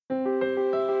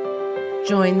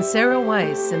Join Sarah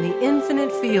Weiss in the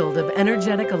infinite field of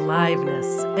energetic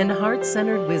aliveness and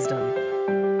heart-centered wisdom.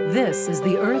 This is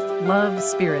the Earth, Love,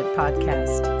 Spirit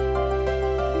podcast.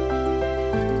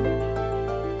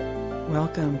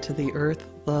 Welcome to the Earth,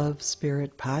 Love,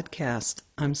 Spirit podcast.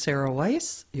 I'm Sarah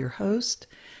Weiss, your host,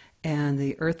 and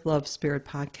the Earth, Love, Spirit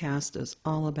podcast is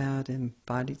all about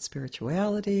embodied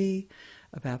spirituality,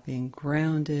 about being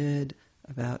grounded,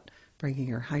 about bringing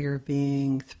your higher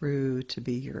being through to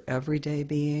be your everyday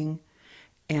being.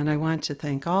 And I want to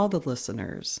thank all the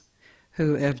listeners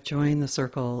who have joined the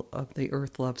circle of the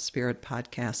Earth, Love, Spirit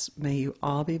podcast. May you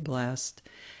all be blessed,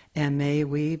 and may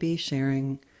we be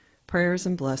sharing prayers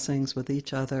and blessings with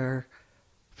each other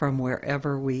from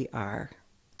wherever we are.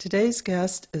 Today's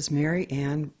guest is Mary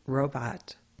Ann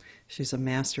Robot. She's a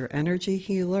master energy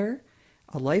healer,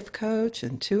 a life coach,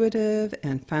 intuitive,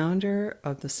 and founder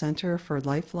of the Center for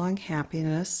Lifelong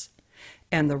Happiness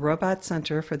and the Robot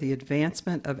Center for the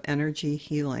Advancement of Energy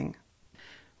Healing.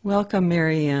 Welcome,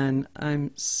 Mary Ann.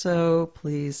 I'm so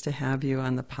pleased to have you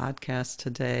on the podcast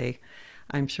today.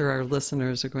 I'm sure our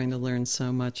listeners are going to learn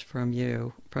so much from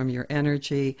you, from your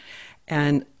energy,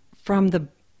 and from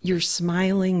your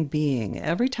smiling being.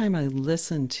 Every time I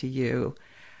listen to you,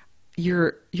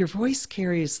 your voice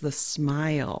carries the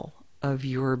smile of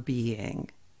your being.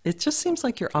 It just seems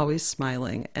like you're always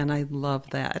smiling, and I love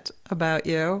that about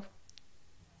you.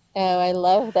 Oh, I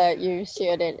love that you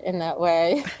shared it in that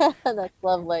way. That's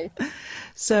lovely.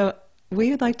 So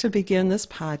we would like to begin this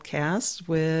podcast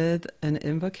with an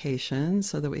invocation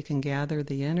so that we can gather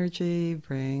the energy,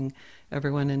 bring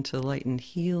everyone into light and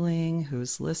healing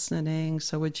who's listening.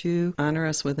 So would you honor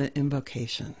us with an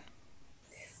invocation?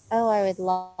 Oh, I would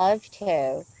love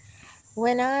to.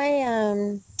 When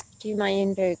I do my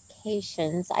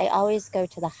invocations, I always go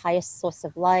to the highest source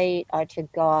of light or to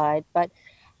God. But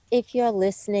if you're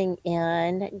listening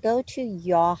in, go to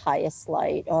your highest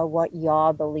light or what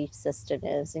your belief system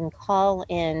is and call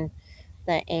in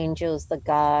the angels, the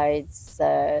guides,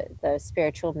 the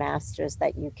spiritual masters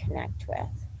that you connect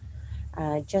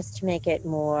with, just to make it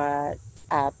more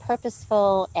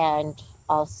purposeful and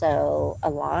also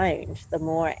aligned. The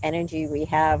more energy we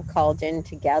have called in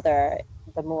together,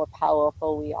 the more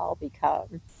powerful we all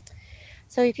become.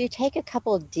 So if you take a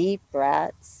couple of deep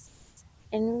breaths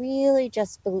and really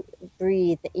just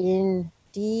breathe in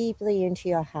deeply into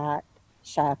your heart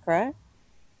chakra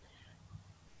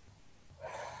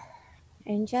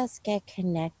and just get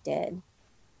connected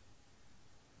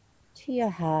to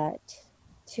your heart,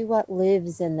 to what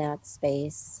lives in that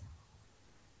space.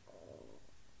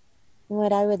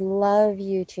 What I would love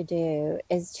you to do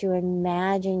is to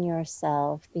imagine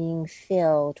yourself being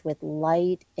filled with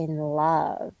light and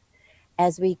love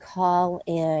as we call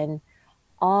in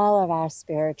all of our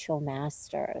spiritual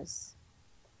masters,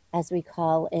 as we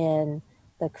call in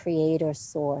the creator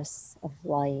source of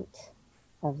light,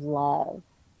 of love,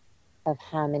 of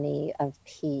harmony, of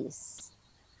peace,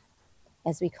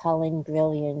 as we call in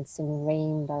brilliance and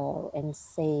rainbow and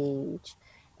sage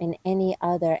and any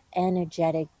other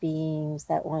energetic beings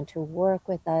that want to work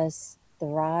with us,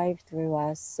 thrive through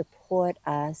us, support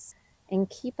us, and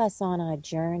keep us on our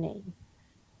journey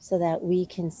so that we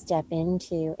can step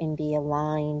into and be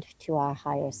aligned to our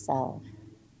higher self.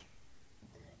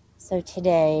 So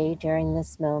today, during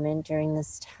this moment, during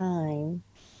this time,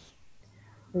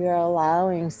 we are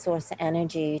allowing source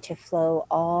energy to flow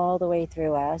all the way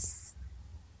through us,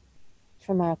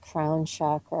 from our crown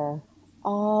chakra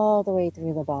all the way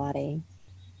through the body,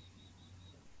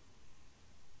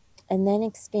 and then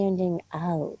expanding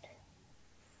out,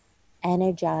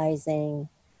 energizing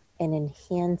and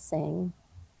enhancing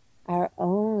our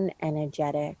own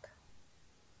energetic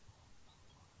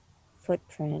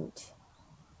footprint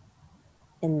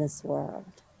in this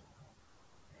world.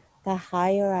 The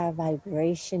higher our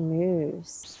vibration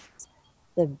moves,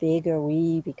 the bigger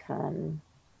we become,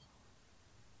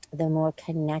 the more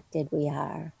connected we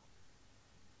are,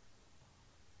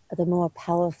 the more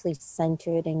powerfully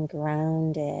centered and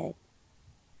grounded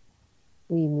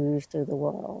we move through the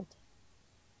world.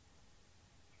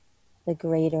 The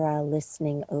greater our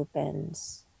listening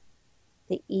opens,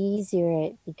 the easier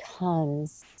it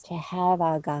becomes to have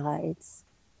our guides,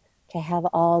 to have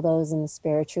all those in the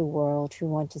spiritual world who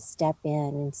want to step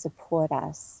in and support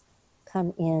us,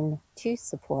 come in to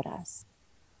support us.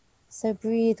 So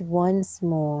breathe once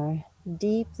more,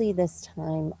 deeply this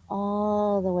time,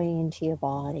 all the way into your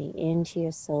body, into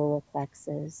your solar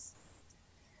plexus,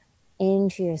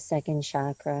 into your second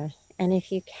chakra. And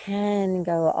if you can,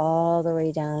 go all the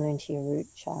way down into your root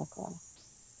chakra.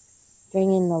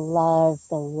 Bring in the love,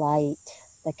 the light,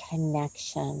 the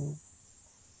connection,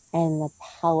 and the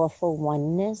powerful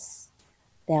oneness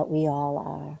that we all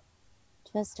are.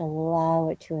 Just allow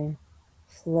it to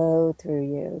flow through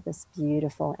you, this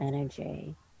beautiful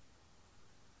energy.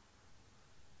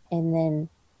 And then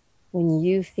when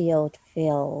you feel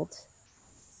filled,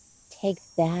 take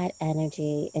that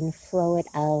energy and flow it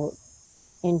out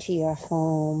into your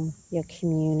home, your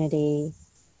community,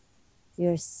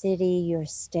 your city, your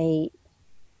state,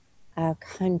 our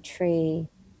country,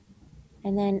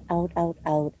 and then out, out,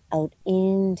 out, out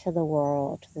into the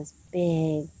world, this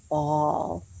big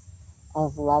ball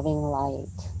of loving light.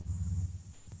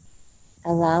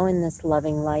 Allowing this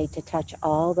loving light to touch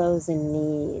all those in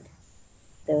need,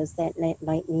 those that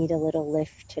might need a little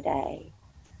lift today,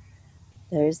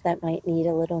 those that might need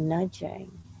a little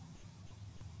nudging,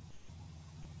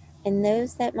 and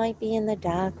those that might be in the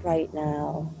dark right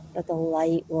now, but the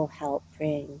light will help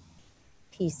bring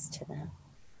peace to them.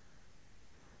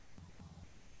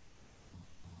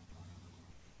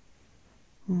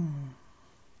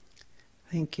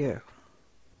 Thank you.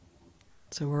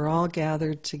 So we're all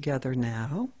gathered together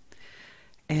now,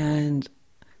 and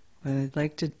what I'd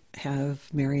like to have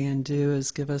Marianne do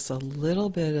is give us a little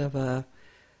bit of a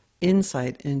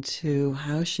insight into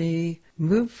how she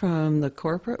moved from the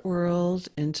corporate world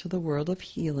into the world of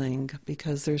healing,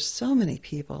 because there's so many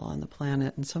people on the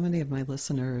planet and so many of my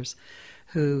listeners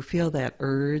who feel that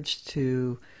urge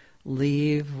to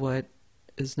leave what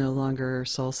is no longer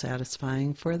soul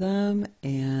satisfying for them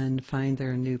and find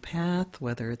their new path,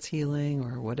 whether it's healing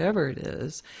or whatever it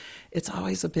is. It's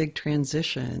always a big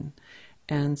transition.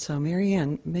 And so,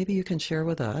 Marianne, maybe you can share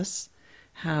with us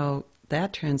how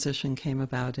that transition came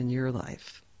about in your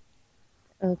life.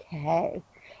 Okay.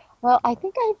 Well, I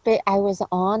think I was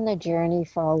on the journey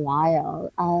for a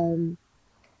while.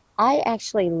 I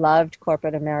actually loved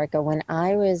corporate America when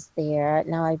I was there.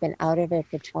 Now I've been out of it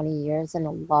for 20 years, and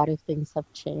a lot of things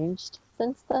have changed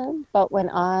since then. But when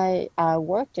I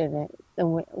worked in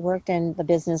the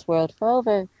business world for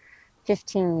over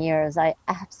 15 years, I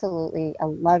absolutely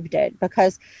loved it,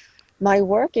 because my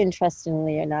work,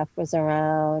 interestingly enough, was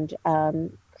around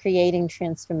creating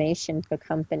transformation for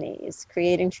companies,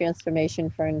 creating transformation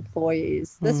for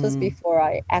employees. This was before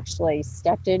I actually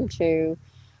stepped into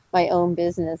my own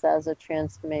business as a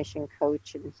transformation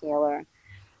coach and healer.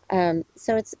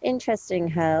 So it's interesting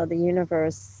how the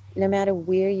universe, no matter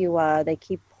where you are, they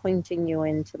keep pointing you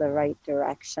into the right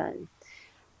direction.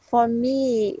 For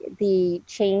me, the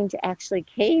change actually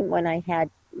came when I had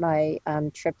my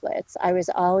triplets. I was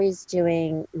always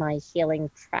doing my healing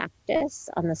practice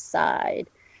on the side.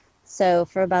 So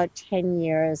for about 10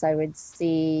 years, I would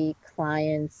see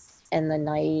clients in the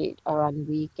night or on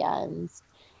weekends.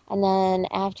 And then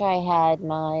after I had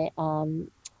my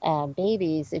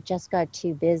babies, it just got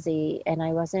too busy and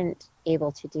I wasn't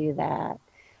able to do that.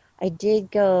 I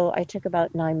took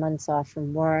about 9 months off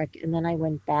from work, and then I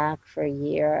went back for a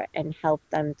year and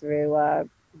helped them through a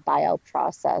buyout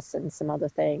process and some other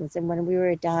things. And when we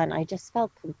were done, I just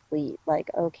felt complete,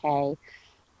 like, okay,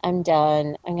 I'm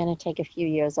done. I'm going to take a few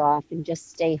years off and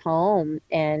just stay home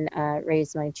and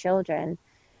raise my children.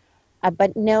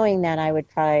 But knowing that I would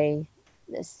probably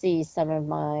see some of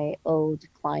my old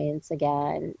clients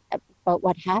again. But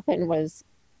what happened was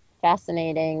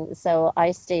fascinating. So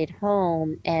I stayed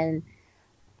home, and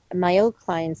my old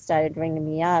clients started ringing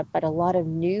me up, but a lot of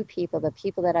new people, the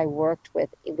people that I worked with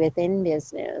within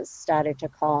business, started to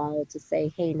call to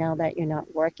say, hey, now that you're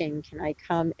not working, can I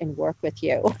come and work with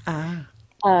you?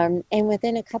 And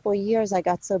within a couple of years, I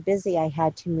got so busy, I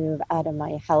had to move out of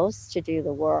my house to do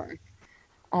the work.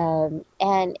 And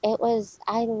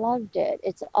I loved it.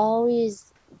 It's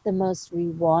always the most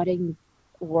rewarding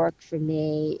work for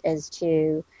me is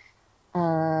to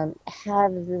have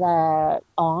the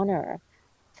honor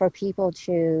for people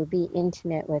to be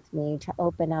intimate with me, to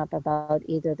open up about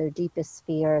either their deepest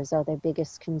fears or their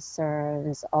biggest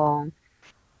concerns, or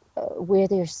where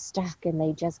they're stuck and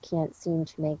they just can't seem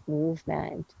to make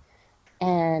movement,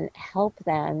 and help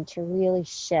them to really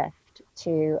shift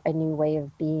to a new way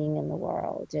of being in the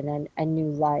world and a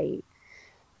new light.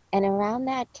 And around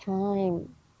that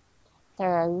time,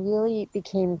 Sarah, really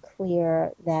became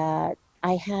clear that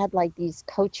I had like these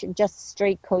just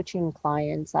straight coaching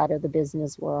clients out of the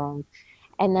business world.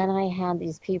 And then I had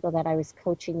these people that I was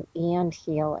coaching and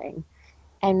healing.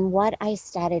 And what I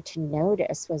started to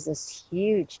notice was this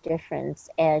huge difference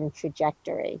in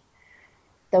trajectory.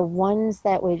 The ones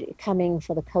that were coming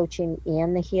for the coaching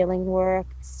and the healing work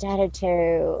started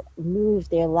to move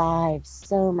their lives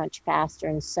so much faster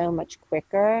and so much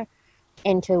quicker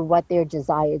into what their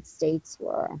desired states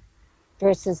were,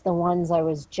 versus the ones I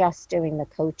was just doing the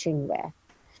coaching with.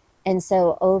 And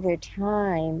so over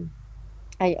time,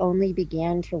 I only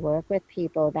began to work with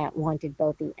people that wanted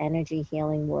both the energy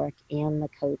healing work and the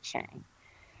coaching.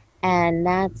 And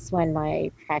that's when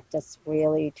my practice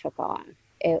really took off.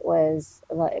 It was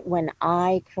when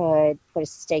I could put a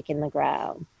stake in the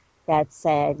ground that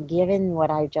said, given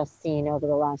what I've just seen over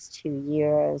the last 2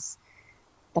 years,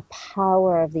 the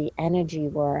power of the energy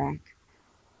work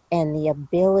and the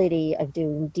ability of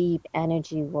doing deep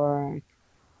energy work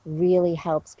really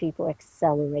helps people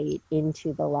accelerate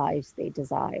into the lives they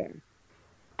desire.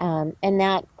 And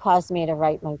that caused me to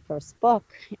write my first book.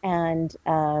 And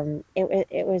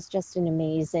it was just an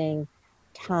amazing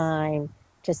time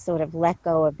to sort of let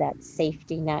go of that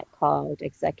safety net called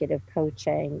executive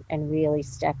coaching and really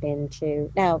step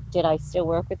into. Now, did I still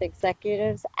work with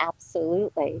executives?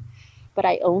 Absolutely. But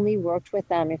I only worked with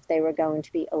them if they were going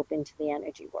to be open to the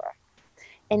energy work.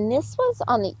 And this was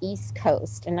on the East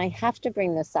Coast. And I have to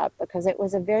bring this up because it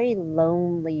was a very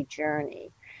lonely journey.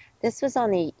 This was on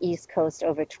the East Coast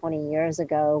over 20 years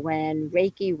ago when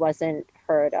Reiki wasn't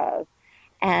heard of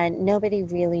and nobody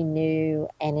really knew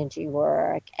energy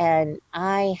work. And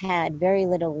I had very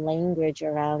little language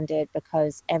around it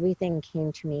because everything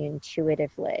came to me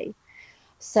intuitively.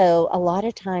 So a lot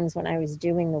of times when I was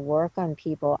doing the work on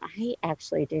people, I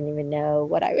actually didn't even know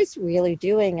what I was really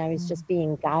doing. I was just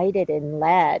being guided and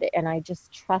led, and I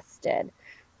just trusted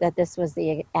that this was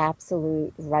the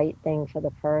absolute right thing for the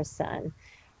person.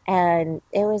 And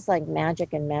it was like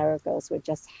magic and miracles would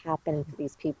just happen for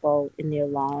these people in their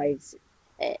lives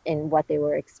in what they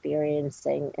were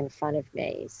experiencing in front of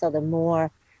me. So the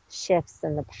more shifts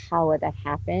and the power that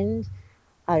happened,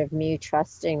 out of me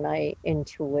trusting my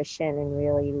intuition and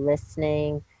really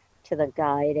listening to the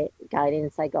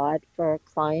guidance I got for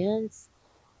clients,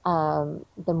 the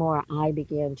more I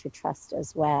began to trust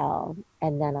as well.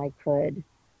 And then I could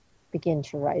begin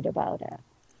to write about it.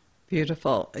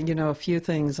 Beautiful. You know, a few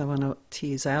things I want to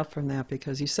tease out from that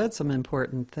because you said some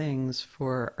important things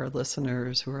for our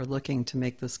listeners who are looking to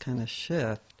make this kind of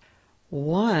shift.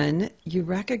 One, you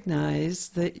recognize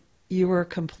that you were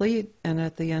complete and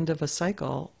at the end of a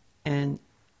cycle, and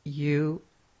you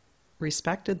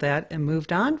respected that and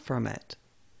moved on from it.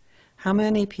 How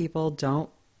many people don't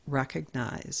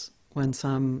recognize when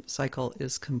some cycle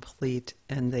is complete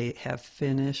and they have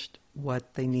finished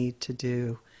what they need to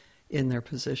do in their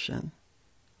position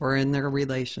or in their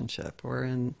relationship or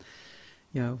in,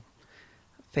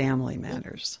 family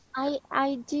matters?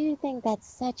 I do think that's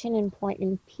such an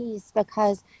important piece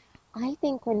because I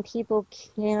think when people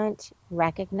can't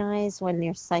recognize when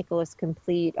their cycle is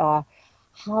complete or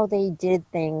how they did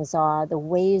things or the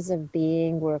ways of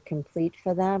being were complete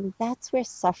for them, that's where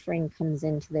suffering comes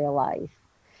into their life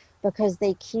because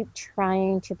they keep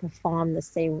trying to perform the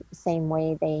same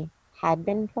way they had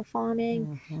been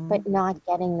performing, but not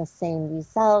getting the same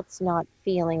results, not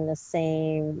feeling the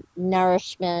same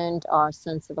nourishment or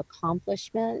sense of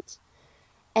accomplishment.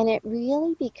 And it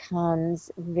really becomes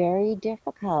very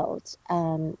difficult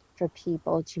for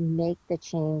people to make the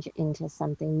change into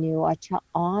something new or to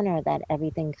honor that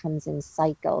everything comes in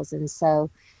cycles. And so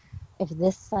if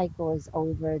this cycle is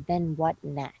over, then what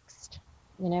next?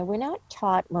 We're not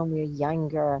taught when we're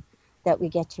younger that we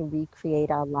get to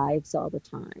recreate our lives all the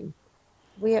time.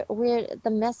 We're the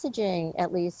messaging,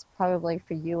 at least probably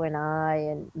for you and I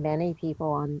and many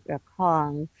people on your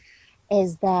call,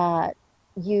 is that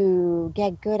you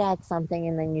get good at something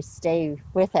and then you stay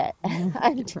with it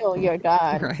until you're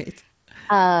done. Right.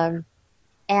 Um,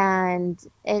 and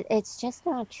it's just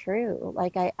not true.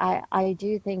 Like I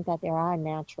do think that there are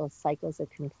natural cycles of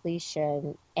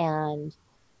completion and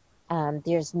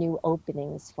there's new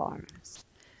openings for us.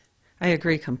 I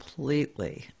agree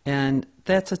completely. And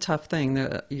that's a tough thing.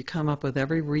 You come up with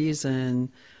every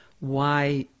reason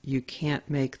why you can't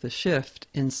make the shift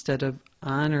instead of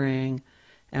honoring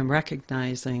and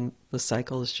recognizing the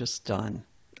cycle is just done.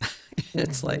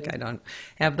 It's like, I don't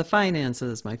have the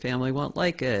finances. My family won't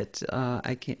like it.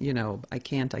 I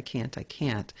can't, I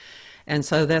can't. And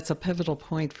so that's a pivotal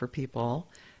point for people.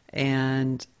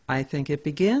 And I think it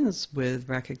begins with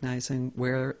recognizing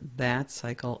where that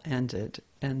cycle ended.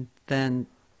 And then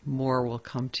more will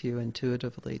come to you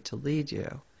intuitively to lead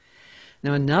you.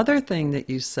 Now, another thing that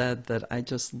you said that I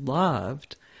just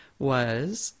loved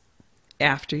was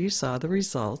after you saw the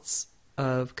results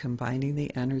of combining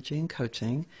the energy and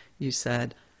coaching, you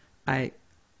said, I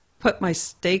put my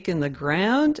stake in the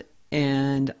ground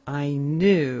and I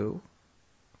knew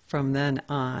from then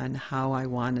on how I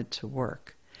wanted to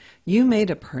work. You made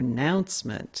a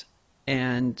pronouncement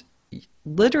and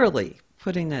literally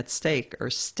putting that stake or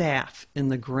staff in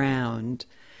the ground,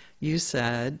 you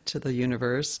said to the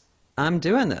universe, I'm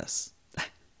doing this.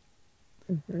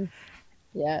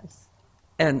 Yes.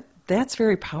 And that's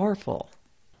very powerful.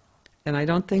 And I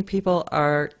don't think people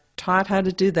are taught how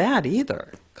to do that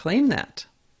either. Claim that.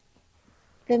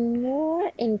 The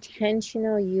more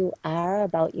intentional you are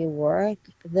about your work,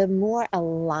 the more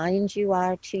aligned you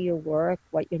are to your work,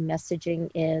 what your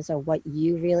messaging is, or what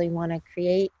you really want to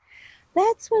create,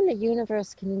 that's when the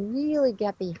universe can really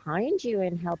get behind you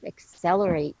and help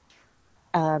accelerate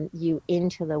you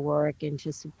into the work and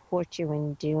to support you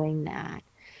in doing that.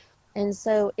 And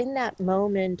so in that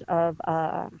moment of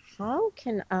how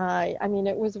can I mean,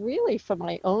 it was really for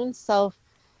my own self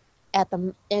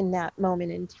in that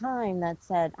moment in time that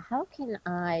said, how can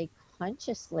I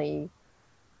consciously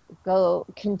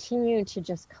continue to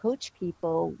just coach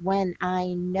people when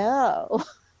I know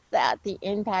that the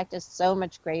impact is so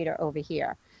much greater over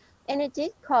here? And it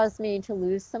did cause me to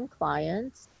lose some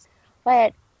clients,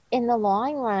 but in the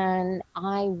long run,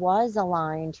 I was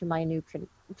aligned to my new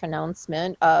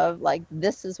pronouncement of like,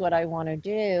 this is what I want to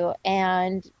do.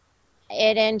 And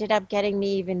it ended up getting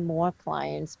me even more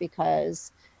clients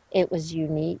because it was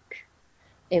unique,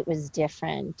 it was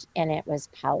different, and it was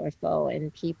powerful.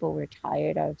 And people were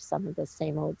tired of some of the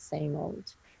same old, same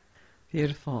old.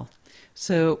 Beautiful.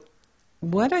 So,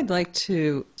 what I'd like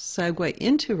to segue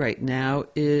into right now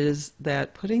is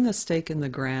that putting the stake in the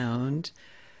ground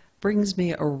brings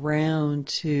me around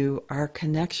to our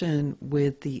connection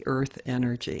with the earth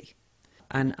energy.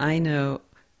 And I know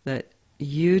that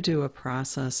you do a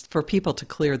process for people to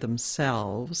clear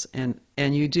themselves, and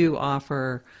you do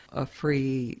offer a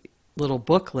free little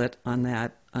booklet on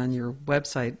that on your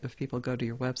website if people go to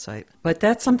your website. But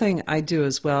that's something I do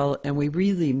as well, and we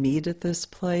really meet at this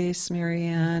place,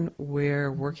 Marianne,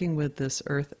 where working with this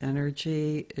earth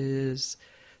energy is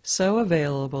so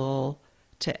available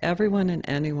to everyone and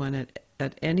anyone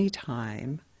at any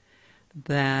time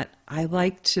that I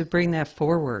like to bring that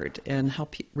forward and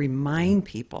help remind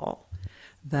people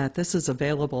that this is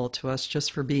available to us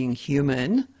just for being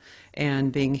human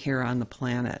and being here on the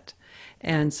planet.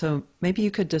 And so maybe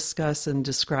you could discuss and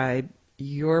describe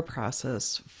your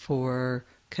process for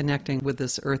connecting with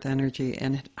this earth energy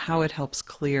and how it helps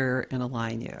clear and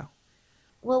align you.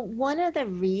 Well, one of the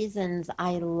reasons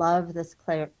I love this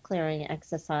clearing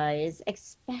exercise,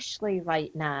 especially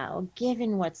right now,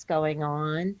 given what's going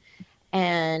on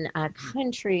in our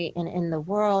country and in the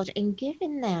world, and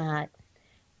given that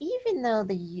even though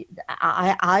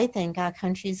I think our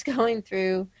country's going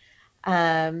through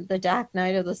the dark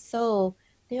night of the soul,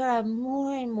 there are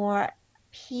more and more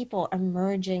people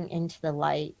emerging into the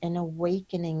light and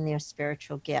awakening their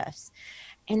spiritual gifts.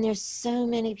 And there's so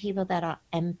many people that are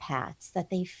empaths, that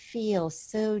they feel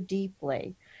so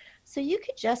deeply. So you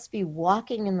could just be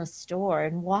walking in the store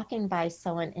and walking by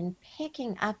someone and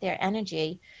picking up their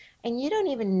energy, and you don't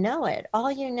even know it.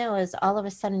 All you know is all of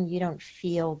a sudden you don't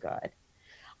feel good.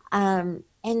 And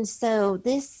so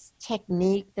this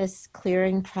technique, this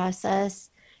clearing process,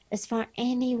 is for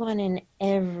anyone and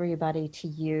everybody to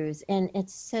use. And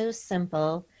it's so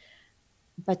simple,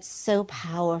 but so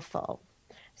powerful.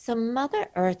 So Mother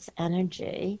Earth's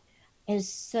energy is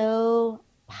so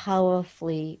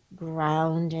powerfully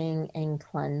grounding and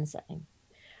cleansing.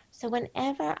 So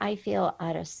whenever I feel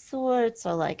out of sorts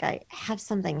or like I have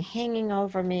something hanging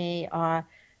over me or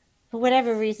for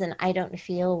whatever reason I don't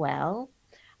feel well,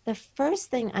 the first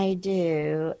thing I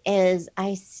do is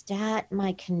I start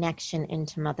my connection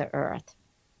into Mother Earth.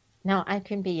 Now, I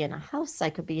can be in a house, I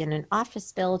could be in an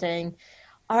office building,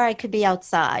 or I could be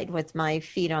outside with my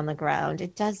feet on the ground.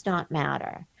 It does not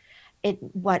matter.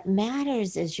 What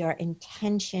matters is your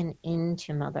intention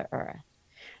into Mother Earth.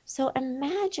 So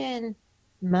imagine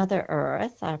Mother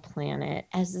Earth, our planet,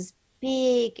 as this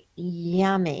big,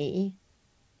 yummy,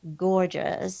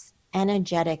 gorgeous,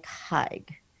 energetic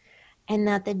hug. And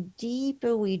that the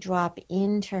deeper we drop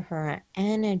into her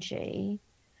energy,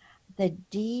 the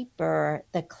deeper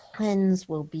the cleanse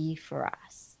will be for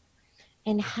us.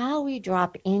 And how we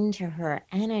drop into her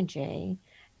energy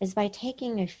is by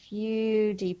taking a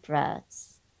few deep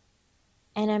breaths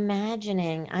and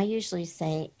imagining, I usually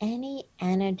say, any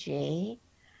energy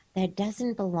that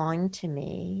doesn't belong to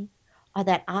me or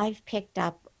that I've picked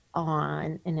up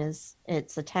on and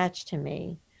it's attached to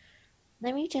me,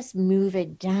 let me just move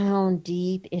it down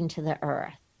deep into the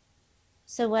earth.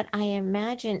 So, what I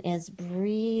imagine is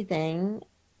breathing,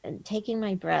 taking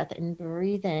my breath and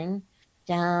breathing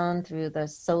down through the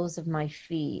soles of my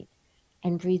feet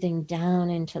and breathing down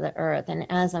into the earth. And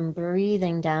as I'm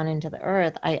breathing down into the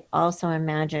earth, I also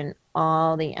imagine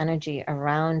all the energy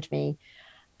around me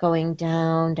going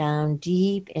down, down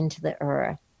deep into the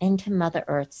earth, into Mother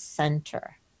Earth's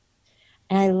center.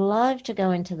 And I love to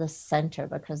go into the center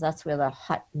because that's where the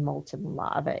hot molten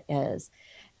lava is.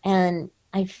 And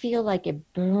I feel like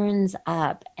it burns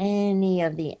up any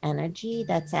of the energy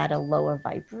that's at a lower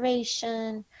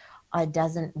vibration or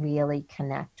doesn't really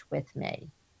connect with me.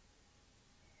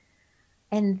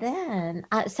 And then,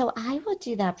 so I will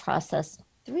do that process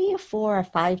 3 or 4 or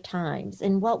 5 times.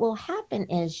 And what will happen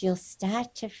is you'll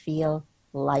start to feel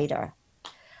lighter.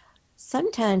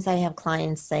 Sometimes I have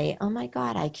clients say, oh my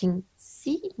God, I can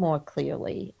see more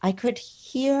clearly. I could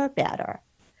hear better.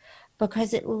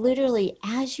 Because it literally,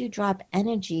 as you drop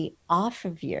energy off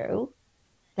of you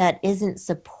that isn't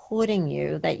supporting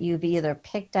you, that you've either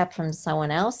picked up from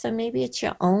someone else, or maybe it's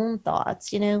your own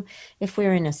thoughts. If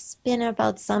we're in a spin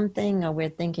about something or we're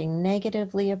thinking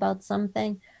negatively about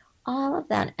something, all of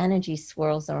that energy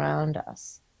swirls around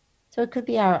us. So it could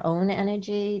be our own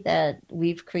energy that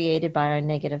we've created by our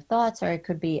negative thoughts, or it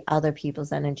could be other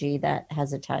people's energy that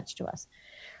has attached to us.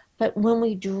 But when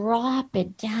we drop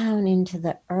it down into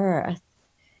the earth,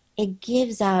 it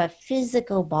gives our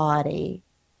physical body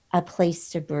a place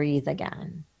to breathe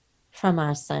again from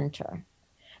our center.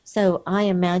 So I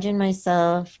imagine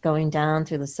myself going down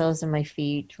through the soles of my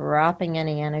feet, dropping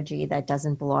any energy that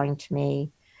doesn't belong to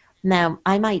me. Now,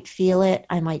 I might feel it,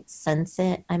 I might sense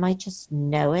it, I might just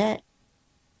know it.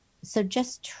 So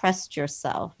just trust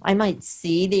yourself. I might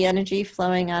see the energy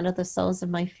flowing out of the soles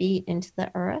of my feet into the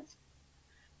earth.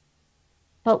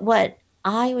 But what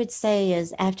I would say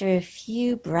is, after a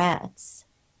few breaths,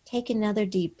 take another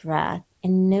deep breath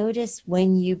and notice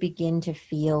when you begin to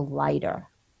feel lighter.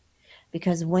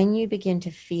 Because when you begin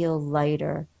to feel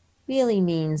lighter, really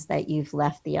means that you've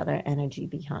left the other energy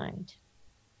behind.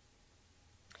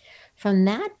 From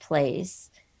that place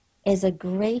is a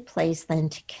great place then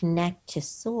to connect to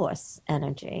source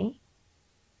energy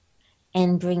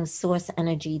and bring source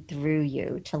energy through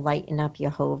you to lighten up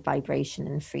your whole vibration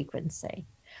and frequency.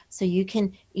 So you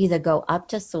can either go up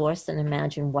to source and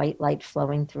imagine white light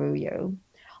flowing through you,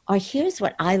 or here's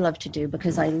what I love to do,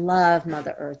 because I love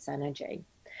Mother Earth's energy.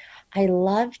 I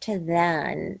love to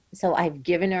then, so I've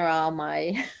given her all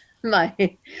my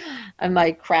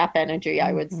my crap energy,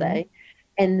 I would say.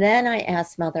 And then I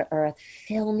ask Mother Earth,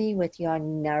 fill me with your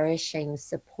nourishing,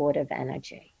 supportive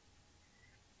energy.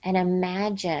 And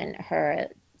imagine her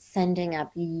sending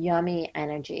up yummy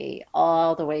energy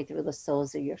all the way through the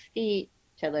soles of your feet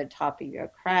to the top of your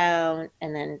crown,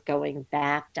 and then going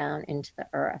back down into the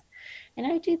earth. And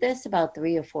I do this about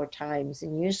 3 or 4 times.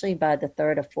 And usually by the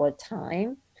third or fourth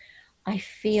time, I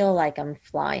feel like I'm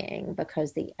flying,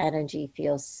 because the energy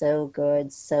feels so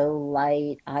good, so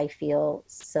light. I feel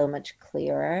so much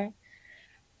clearer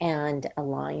and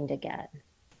aligned again.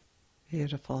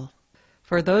 Beautiful.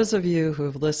 For those of you who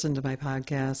have listened to my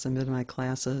podcast and been to my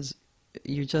classes,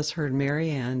 you just heard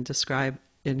Marianne describe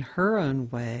in her own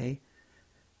way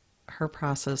her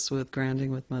process with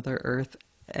grounding with Mother Earth,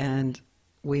 and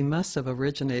we must have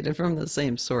originated from the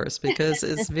same source, because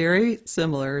it's very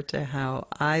similar to how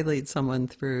I lead someone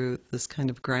through this kind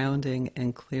of grounding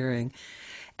and clearing.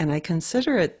 And I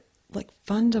consider it like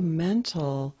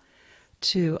fundamental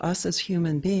to us as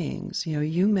human beings.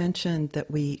 You mentioned that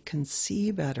we can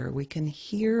see better, we can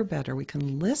hear better, we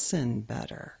can listen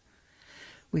better,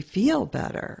 we feel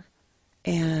better.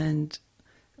 And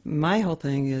my whole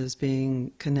thing is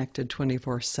being connected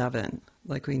 24/7.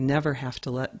 Like, we never have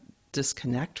to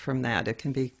disconnect from that. It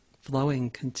can be flowing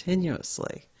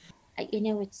continuously.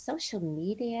 It's social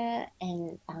media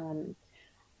and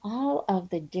all of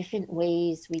the different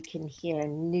ways we can hear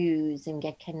news and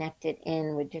get connected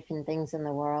in with different things in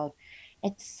the world.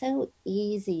 It's so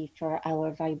easy for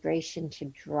our vibration to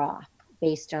drop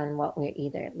based on what we're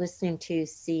either listening to,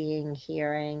 seeing,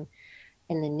 hearing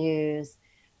in the news.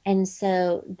 And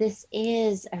so this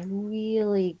is a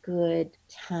really good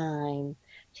time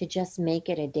to just make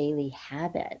it a daily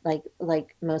habit.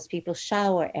 Like most people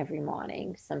shower every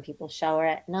morning. Some people shower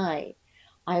at night.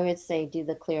 I would say do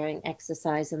the clearing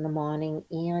exercise in the morning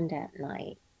and at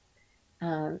night,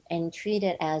 and treat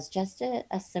it as just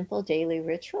a simple daily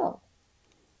ritual.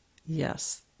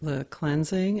 Yes, the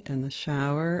cleansing and the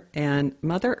shower. And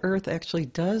Mother Earth actually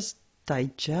does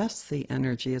digest the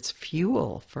energy. It's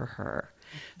fuel for her.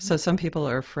 So some people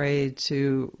are afraid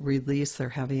to release their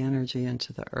heavy energy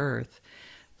into the earth.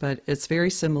 But it's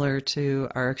very similar to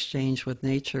our exchange with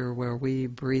nature, where we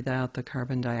breathe out the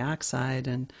carbon dioxide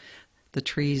and the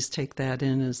trees take that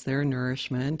in as their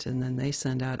nourishment, and then they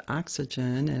send out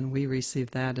oxygen, and we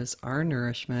receive that as our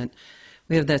nourishment.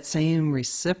 We have that same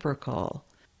reciprocal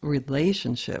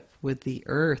relationship with the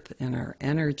earth and our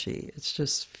energy. It's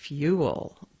just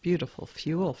fuel, beautiful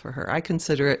fuel for her. I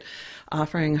consider it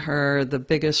offering her the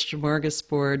biggest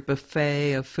smorgasbord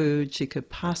buffet of food she could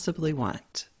possibly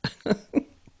want.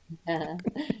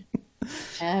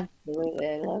 Absolutely.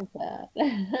 I love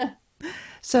that.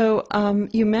 So,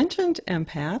 you mentioned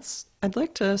empaths. I'd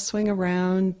like to swing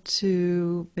around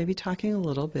to maybe talking a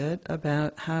little bit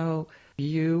about how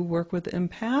you work with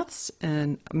empaths,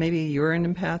 and maybe you're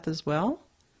an empath as well.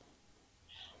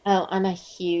 Oh, I'm a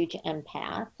huge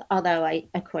empath, although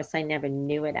of course, I never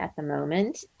knew it at the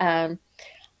moment.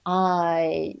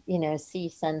 See,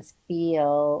 sense,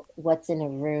 feel what's in a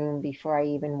room before I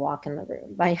even walk in the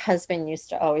room. My husband used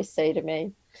to always say to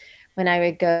me when I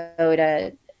would go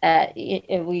to,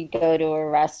 if we go to a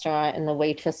restaurant and the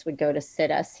waitress would go to sit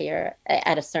us here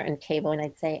at a certain table, and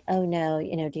I'd say, "Oh no,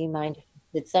 do you mind if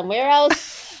I sit somewhere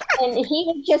else?" And he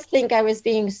would just think I was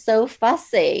being so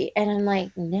fussy. And I'm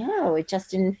like, no, it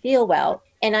just didn't feel well.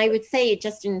 And I would say it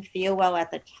just didn't feel well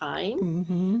at the time.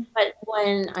 Mm-hmm. But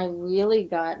when I really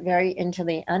got very into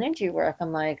the energy work,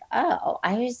 I'm like, oh,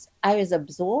 I was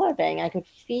absorbing. I could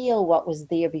feel what was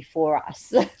there before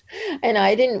us. And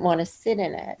I didn't want to sit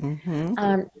in it.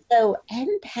 Mm-hmm. So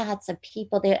empaths are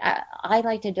people that I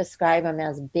like to describe them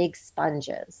as big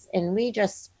sponges, and we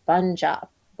just sponge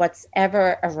up what's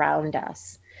ever around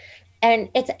us. And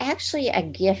it's actually a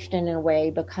gift in a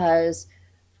way because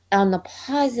on the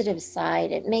positive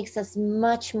side, it makes us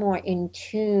much more in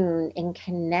tune and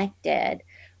connected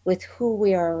with who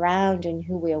we're around and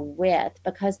who we're with.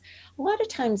 Because a lot of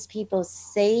times people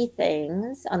say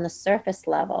things on the surface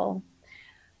level,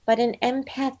 but an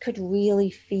empath could really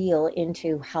feel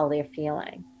into how they're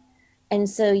feeling. And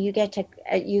so you get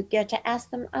to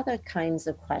ask them other kinds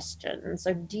of questions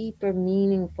or deeper,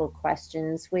 meaningful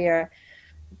questions where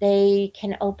they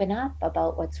can open up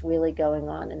about what's really going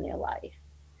on in their life.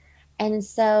 And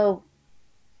so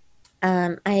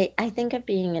I think of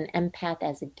being an empath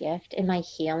as a gift. In my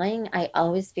healing, I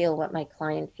always feel what my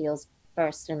client feels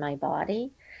first in my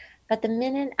body. But the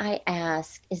minute I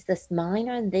ask, is this mine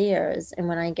or theirs? And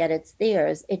when I get it's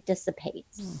theirs, it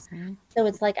dissipates. Mm-hmm. So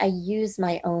it's like I use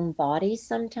my own body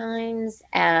sometimes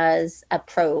as a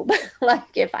probe.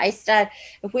 Like if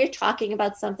we're talking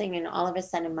about something and all of a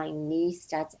sudden my knee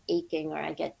starts aching or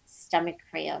I get stomach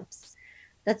cramps,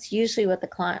 that's usually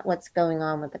what's going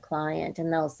on with the client.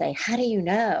 And they'll say, "How do you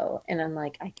know?" And I'm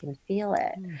like, "I can feel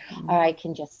it, or Mm-hmm. I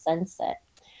can just sense it."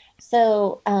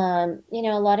 So, a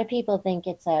lot of people think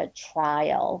it's a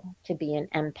trial to be an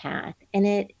empath, and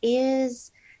it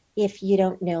is if you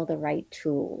don't know the right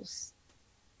tools.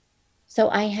 So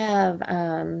I have,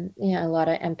 a lot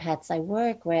of empaths I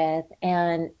work with,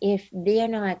 and if they're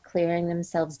not clearing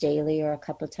themselves daily or a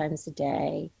couple of times a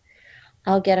day,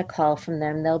 I'll get a call from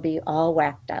them. They'll be all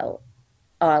whacked out,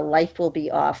 or life will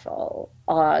be awful,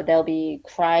 or they'll be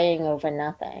crying over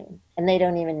nothing, and they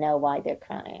don't even know why they're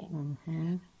crying.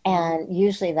 Mm-hmm. And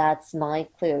usually that's my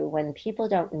clue. When people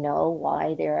don't know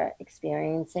why they're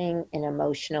experiencing an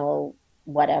emotional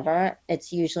whatever,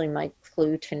 it's usually my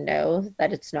clue to know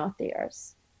that it's not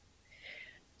theirs.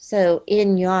 So,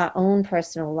 in your own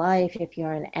personal life, if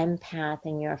you're an empath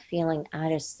and you're feeling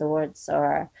out of sorts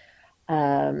or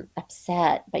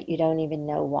upset, but you don't even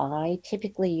know why,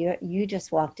 typically you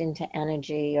just walked into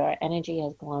energy or energy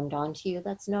has glommed onto you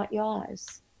that's not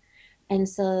yours. And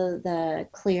so the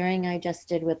clearing I just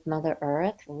did with Mother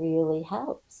Earth really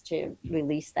helps to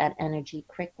release that energy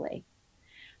quickly.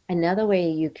 Another way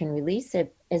you can release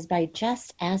it is by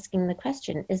just asking the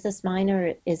question, is this mine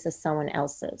or is this someone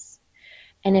else's?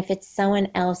 And if it's someone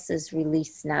else's,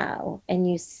 release now. And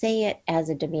you say it as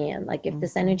a demand. Like if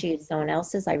this Mm-hmm. energy is someone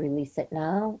else's, I release it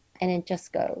now. And it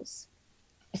just goes.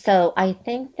 So I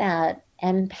think that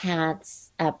empaths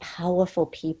are powerful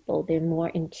people. They're more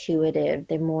intuitive,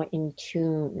 they're more in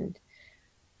tune.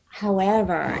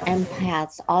 However,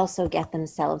 empaths also get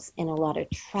themselves in a lot of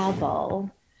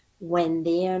trouble when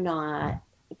they're not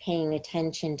paying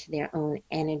attention to their own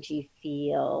energy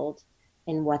field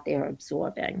and what they're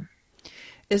absorbing.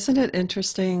 Isn't it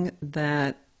interesting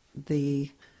that the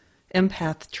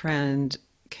empath trend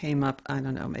came up, I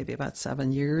don't know, maybe about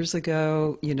 7 years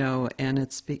ago, and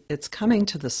it's coming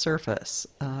to the surface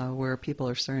where people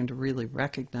are starting to really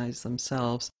recognize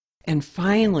themselves and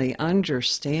finally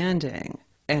understanding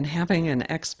and having an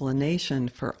explanation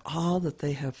for all that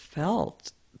they have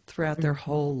felt throughout their Mhm.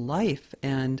 whole life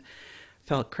and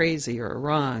felt crazy or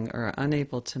wrong or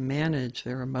unable to manage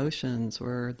their emotions,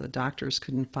 where the doctors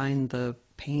couldn't find the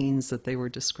pains that they were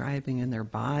describing in their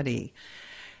body.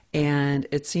 And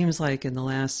it seems like in the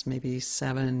last maybe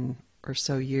 7 or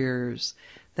so years,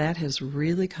 that has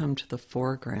really come to the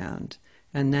foreground.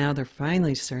 And now they're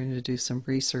finally starting to do some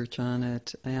research on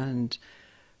it, and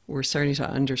we're starting to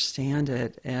understand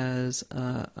it as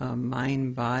a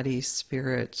mind, body,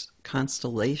 spirit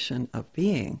constellation of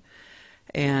being.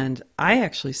 And I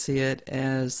actually see it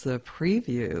as the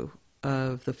preview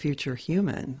of the future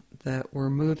human, that we're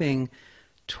moving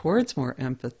towards more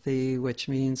empathy, which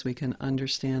means we can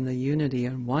understand the unity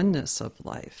and oneness of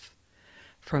life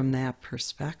from that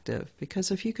perspective.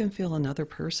 Because if you can feel another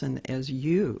person as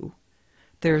you,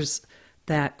 there's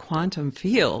that quantum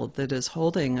field that is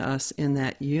holding us in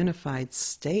that unified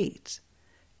state.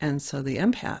 And so the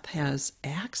empath has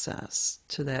access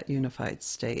to that unified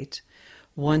state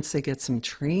once they get some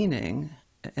training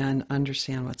and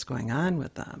understand what's going on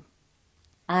with them.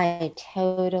 I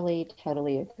totally,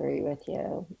 totally agree with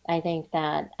you. I think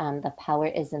that the power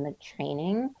is in the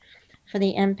training for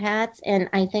the empaths, and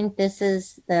I think this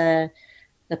is the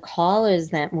call is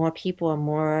that more people are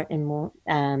more and more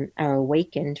are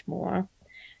awakened more,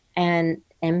 and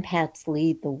empaths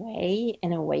lead the way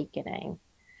in awakening.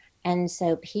 And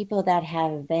so people that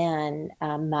have been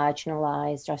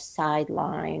marginalized or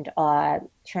sidelined or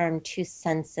turned too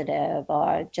sensitive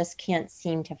or just can't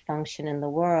seem to function in the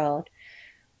world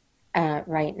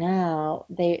right now,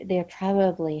 they're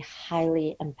probably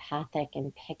highly empathic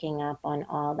and picking up on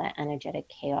all that energetic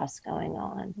chaos going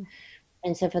on.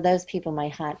 And so for those people, my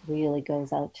heart really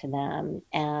goes out to them.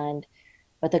 And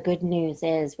but the good news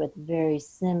is, with very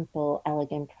simple,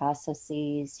 elegant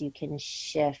processes, you can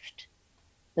shift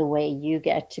the way you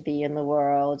get to be in the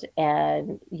world,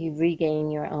 and you regain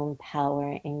your own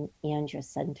power and your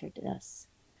centeredness.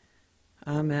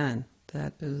 Amen.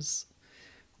 That is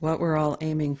what we're all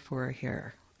aiming for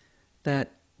here.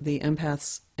 That the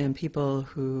empaths and people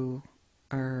who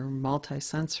are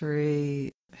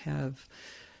multisensory, have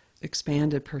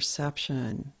expanded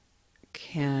perception,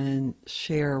 can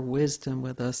share wisdom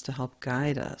with us to help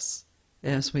guide us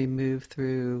as we move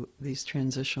through these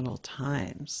transitional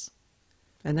times.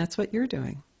 And that's what you're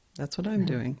doing. That's what I'm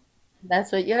doing.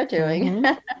 That's what you're doing.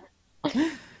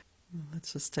 Mm-hmm.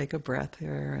 Let's just take a breath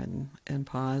here and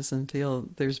pause and feel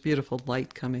there's beautiful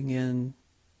light coming in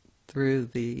through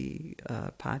the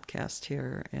podcast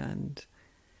here and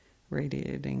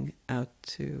radiating out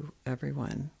to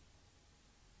everyone.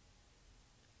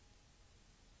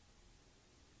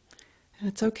 And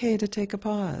it's okay to take a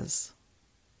pause.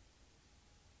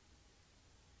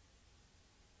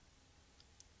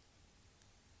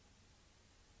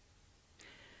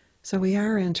 So we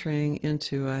are entering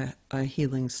into a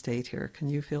healing state here. Can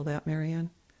you feel that, Marianne?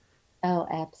 Oh,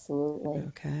 absolutely.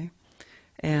 Okay.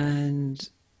 And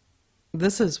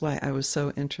this is why I was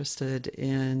so interested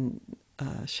in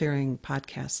sharing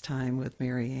podcast time with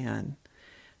Marianne,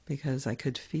 because I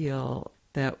could feel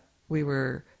that we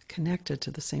were connected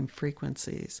to the same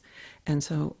frequencies. And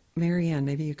so, Marianne,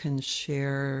 maybe you can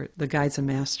share the guides and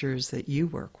masters that you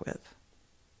work with.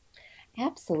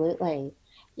 Absolutely.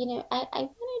 I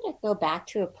wanted to go back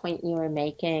to a point you were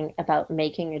making about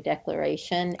making a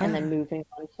declaration and then Ah, moving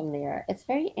on from there. It's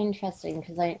very interesting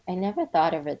because I never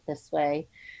thought of it this way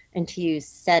until you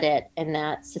said it in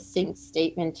that succinct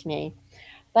statement to me.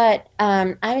 But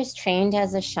I was trained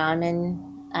as a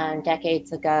shaman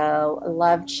decades ago,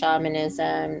 loved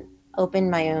shamanism,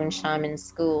 opened my own shaman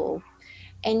school.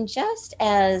 And just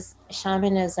as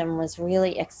shamanism was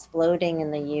really exploding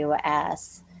in the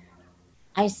US,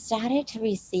 I started to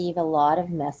receive a lot of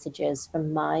messages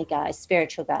from my guides,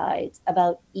 spiritual guides,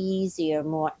 about easier,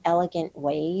 more elegant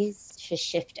ways to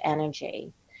shift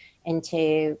energy and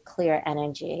to clear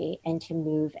energy and to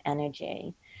move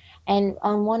energy. And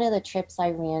on one of the trips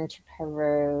I ran to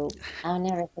Peru, I'll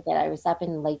never forget, I was up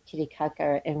in Lake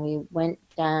Titicaca and we went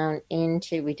down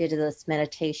into, we did this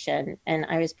meditation, and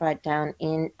I was brought down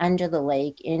in under the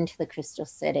lake into the Crystal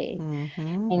City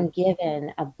mm-hmm. and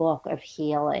given a book of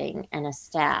healing and a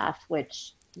staff,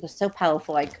 which was so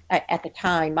powerful. At the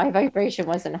time, my vibration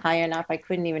wasn't high enough. I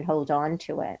couldn't even hold on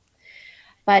to it.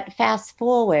 But fast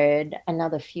forward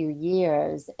another few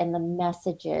years, and the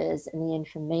messages and the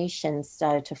information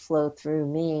started to flow through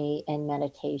me in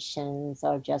meditations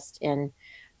or just in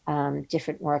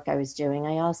different work I was doing.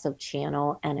 I also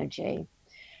channel energy.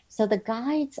 So the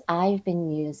guides I've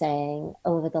been using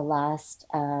over the last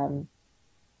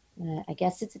I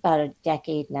guess it's about a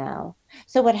decade now.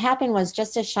 So what happened was,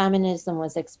 just as shamanism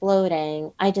was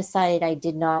exploding, I decided I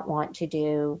did not want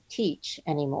to teach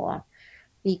anymore,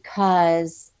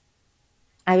 because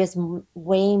I was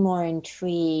way more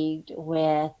intrigued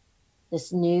with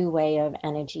this new way of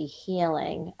energy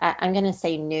healing. I'm going to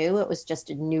say new. It was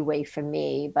just a new way for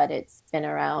me, but it's been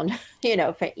around,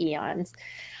 for eons.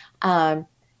 Um,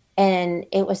 And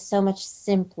it was so much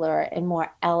simpler and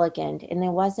more elegant. And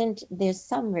there's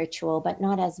some ritual, but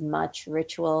not as much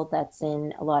ritual that's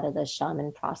in a lot of the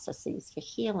shaman processes for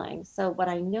healing. So what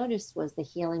I noticed was the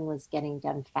healing was getting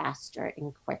done faster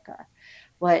and quicker.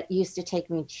 What used to take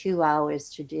me 2 hours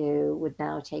to do would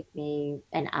now take me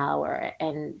an hour.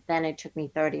 And then it took me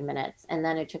 30 minutes. And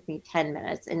then it took me 10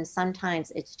 minutes. And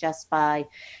sometimes it's just by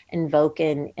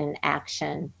invoking an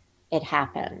action, it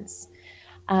happens.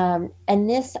 And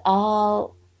this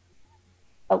all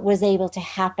was able to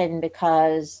happen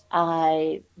because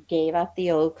I gave up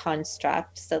the old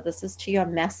construct. So, this is to your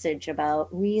message about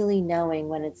really knowing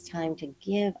when it's time to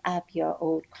give up your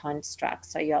old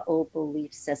constructs or your old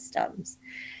belief systems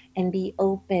and be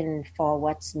open for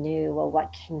what's new or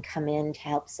what can come in to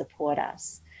help support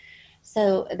us.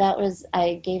 So that was,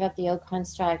 I gave up the old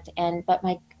construct, and but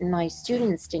my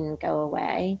students didn't go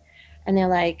away, and they're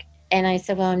like, and I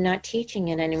said, well, I'm not teaching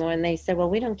it anymore, and they said, well,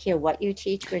 we don't care what you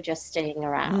teach, we're just staying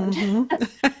around.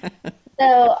 Mm-hmm.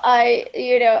 So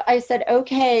I said,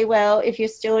 okay, well, if you're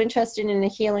still interested in the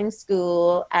healing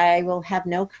school, I will have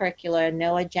no curricula,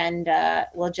 no agenda.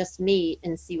 We'll just meet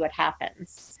and see what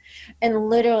happens. And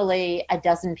literally a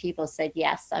dozen people said,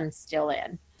 yes, I'm still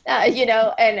in.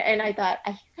 And I thought,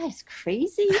 are you guys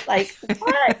crazy? Like,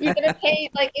 what? You're gonna pay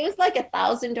like it was like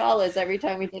 $1,000 every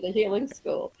time we did a healing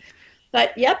school.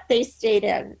 But yep, they stayed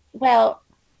in. Well,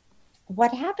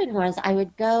 what happened was I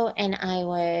would go and I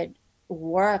would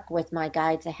work with my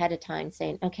guides ahead of time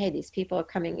saying, okay, these people are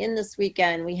coming in this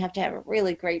weekend. We have to have a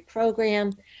really great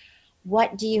program.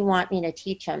 What do you want me to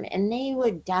teach them? And they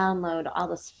would download all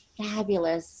this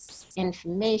fabulous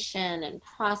information and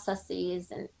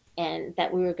processes and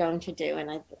that we were going to do.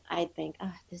 And I'd think,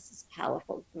 oh, this is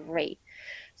powerful. Great.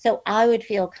 So I would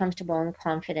feel comfortable and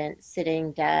confident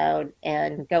sitting down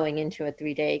and going into a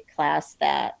 3-day class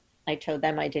that I told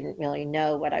them I didn't really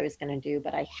know what I was going to do,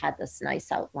 but I had this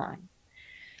nice outline.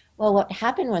 Well, what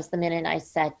happened was the minute I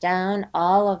sat down,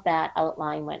 all of that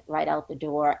outline went right out the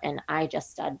door and I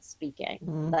just started speaking.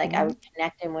 Like I Mm-hmm. was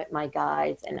connecting with my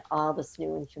guides and all this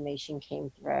new information came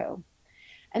through.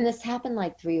 And this happened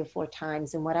like 3 or 4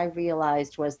 times. And what I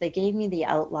realized was they gave me the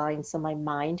outline so my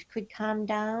mind could calm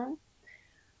down,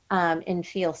 and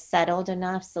feel settled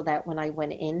enough so that when I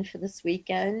went in for this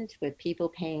weekend with people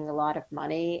paying a lot of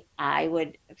money, I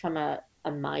would, from a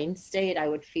mind state, I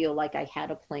would feel like I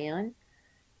had a plan.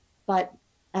 But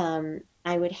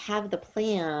I would have the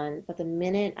plan, but the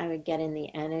minute I would get in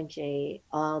the energy,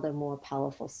 all the more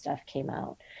powerful stuff came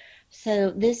out.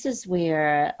 So, this is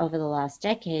where over the last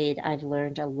decade, I've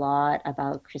learned a lot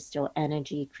about crystal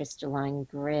energy, crystalline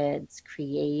grids,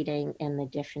 creating in the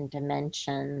different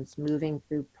dimensions, moving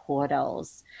through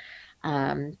portals,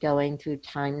 going through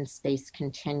time and space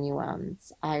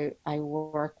continuums. I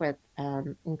work with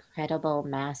incredible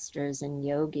masters and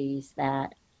yogis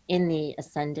that in the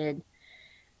ascended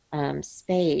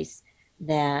space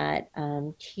that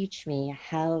teach me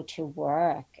how to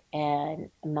work in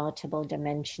multiple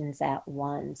dimensions at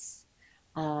once,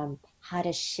 how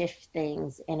to shift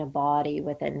things in a body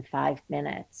within 5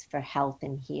 minutes for health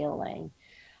and healing.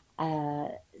 Uh,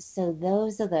 so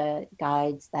those are the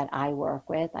guides that I work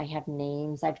with. I have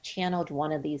names. I've channeled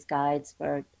one of these guides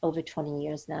for over 20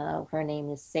 years now. Her name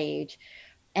is Sage,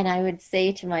 and I would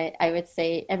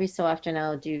say every so often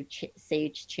I'll do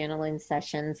sage channeling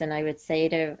sessions, and I would say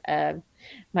to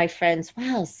my friends,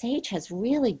 wow, sage has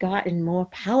really gotten more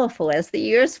powerful as the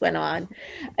years went on.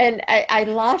 And I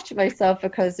laughed to myself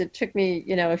because it took me,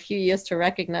 a few years to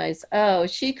recognize, oh,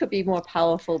 she could be more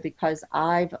powerful because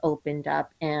I've opened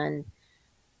up and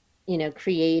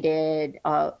created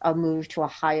a move to a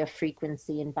higher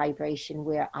frequency and vibration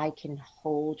where I can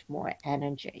hold more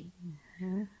energy.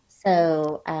 Mm-hmm.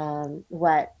 So,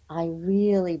 what I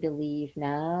really believe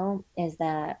now is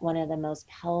that one of the most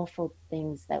powerful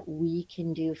things that we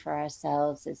can do for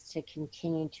ourselves is to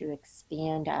continue to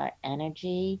expand our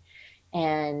energy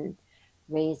and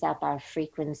raise up our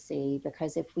frequency.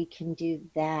 Because if we can do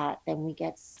that, then we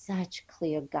get such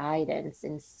clear guidance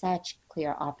and such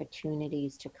clear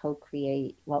opportunities to co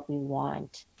create what we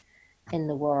want in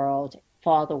the world,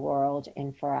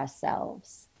 and for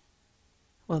ourselves.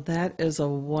 Well, that is a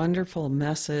wonderful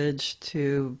message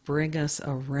to bring us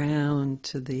around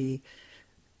to the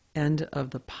end of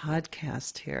the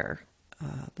podcast here.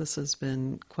 This has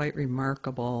been quite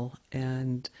remarkable,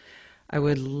 and I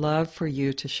would love for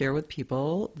you to share with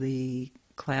people the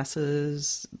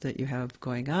classes that you have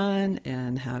going on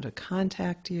and how to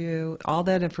contact you. All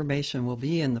that information will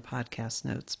be in the podcast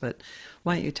notes, but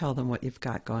why don't you tell them what you've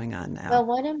got going on now? Well,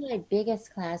 one of my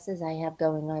biggest classes I have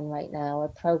going on right now are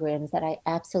programs that I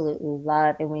absolutely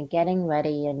love, and we're getting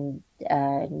ready in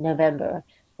November,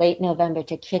 late November,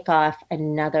 to kick off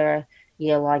another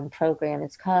year-long program.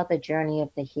 It's called The Journey of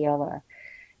the Healer.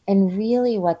 And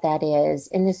really what that is,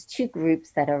 and there's two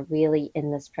groups that are really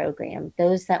in this program,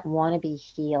 those that want to be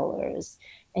healers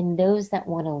and those that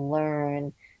want to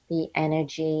learn the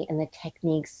energy and the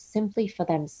techniques simply for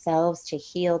themselves to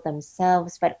heal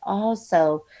themselves, but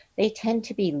also they tend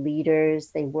to be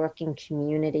leaders, they work in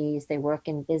communities, they work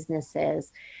in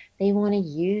businesses. They want to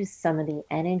use some of the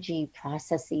energy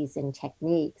processes and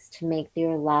techniques to make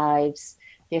their lives,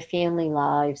 their family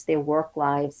lives, their work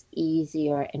lives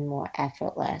easier and more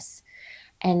effortless.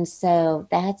 And so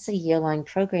that's a year-long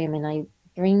program, and I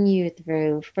bring you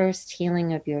through first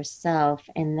healing of yourself,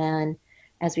 and then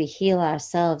as we heal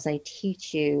ourselves, I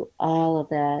teach you all of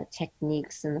the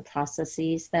techniques and the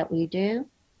processes that we do.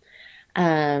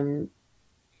 And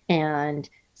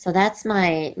so that's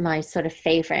my sort of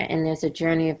favorite. And there's a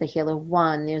Journey of the Healer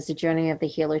 1, there's a Journey of the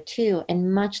Healer 2.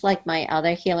 And much like my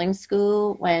other healing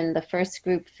school, when the first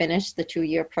group finished the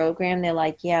 2-year program, they're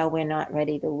like, yeah, we're not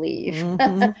ready to leave.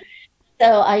 Mm-hmm.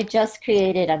 So I just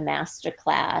created a master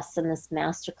class, and this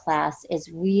master class is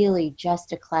really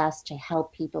just a class to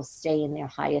help people stay in their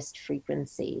highest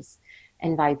frequencies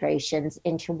and vibrations,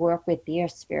 and to work with their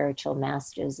spiritual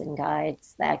masters and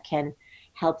guides that can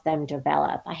help them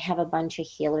develop. I have a bunch of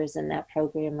healers in that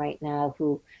program right now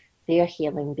who their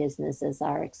healing businesses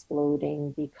are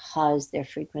exploding because their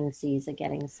frequencies are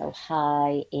getting so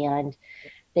high, and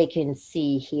they can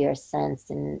see, hear,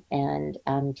 sense,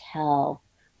 and tell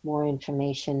more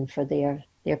information for their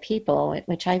people,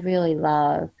 which I really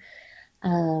love.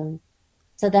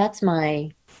 So that's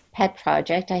my pet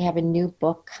project. I have a new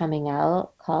book coming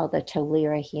out called the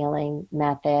Tolera Healing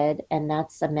Method, and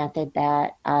that's a method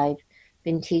that I've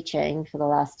been teaching for the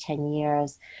last 10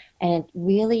 years. And it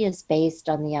really is based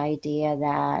on the idea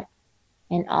that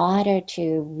in order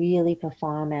to really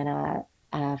perform at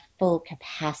a full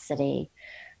capacity,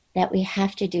 that we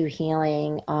have to do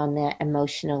healing on the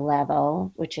emotional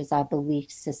level, which is our belief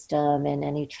system and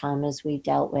any traumas we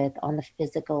dealt with, on the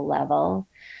physical level,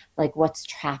 like what's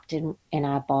trapped in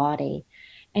our body,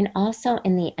 and also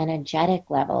in the energetic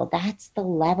level. That's the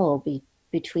level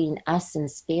between us and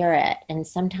spirit. And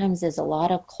sometimes there's a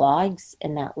lot of clogs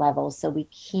in that level, so we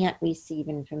can't receive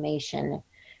information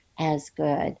as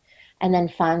good. And then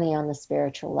finally on the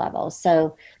spiritual level.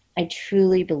 So I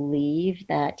truly believe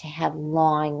that to have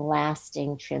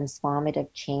long-lasting, transformative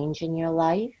change in your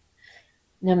life,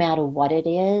 no matter what it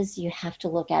is, you have to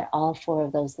look at all 4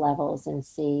 of those levels and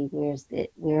see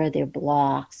where are their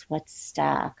blocks, what's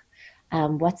stuck,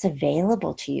 what's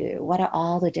available to you, what are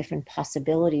all the different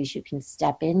possibilities you can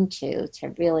step into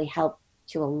to really help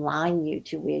to align you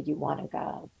to where you want to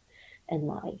go in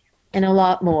life. And a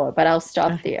lot more, but I'll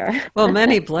stop there. Well,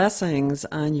 many blessings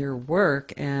on your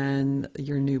work and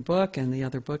your new book and the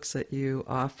other books that you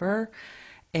offer.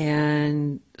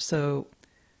 And so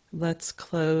let's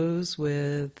close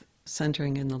with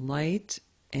centering in the light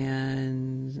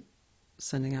and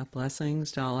sending out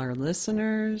blessings to all our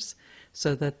listeners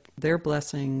so that their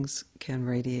blessings can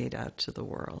radiate out to the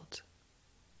world.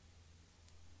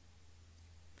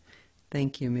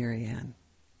 Thank you, Marianne.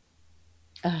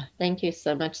 Thank you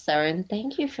so much, Sarah, and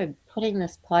thank you for putting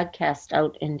this podcast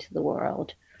out into the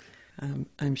world.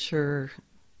 I'm sure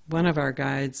one of our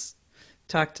guides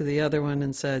talked to the other one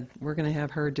and said, we're going to have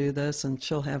her do this and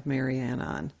she'll have Marianne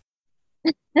on.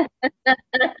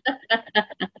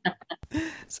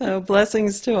 So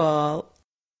blessings to all.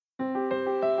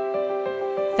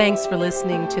 Thanks for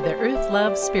listening to the Earth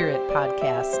Love Spirit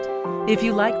podcast. If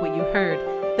you like what you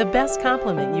heard, the best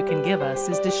compliment you can give us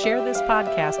is to share this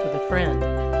podcast with a friend.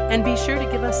 And be sure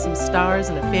to give us some stars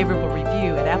and a favorable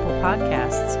review at Apple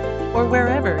Podcasts or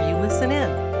wherever you listen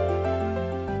in.